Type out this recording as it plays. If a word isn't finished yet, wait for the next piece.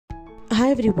Hi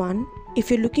everyone,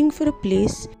 if you're looking for a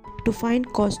place to find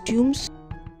costumes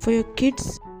for your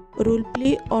kids, role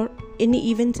play or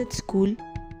any events at school,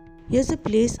 here's a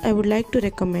place I would like to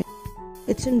recommend.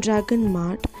 It's in Dragon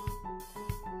Mart.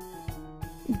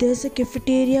 There's a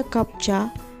cafeteria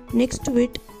Kapcha. Next to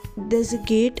it, there's a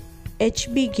gate,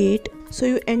 HB gate. So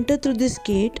you enter through this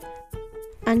gate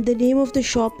and the name of the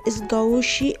shop is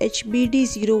Gaoshi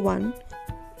HBD01.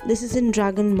 This is in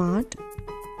Dragon Mart.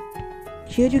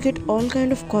 Here you get all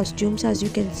kind of costumes, as you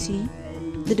can see.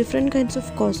 The different kinds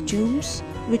of costumes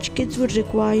which kids would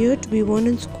require to be worn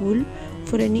in school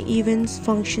for any events,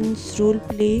 functions, role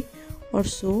play or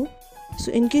so.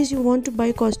 So in case you want to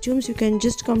buy costumes, you can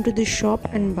just come to this shop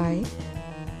and buy.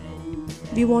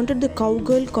 We wanted the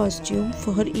cowgirl costume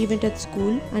for her event at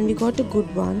school and we got a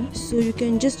good one. So you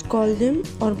can just call them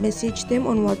or message them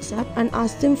on WhatsApp and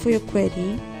ask them for your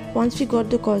query. Once we got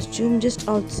the costume, just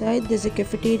outside there's a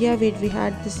cafeteria where we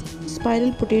had this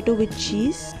spiral potato with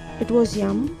cheese. It was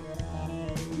yum.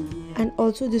 And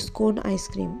also this cone ice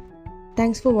cream.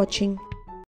 Thanks for watching.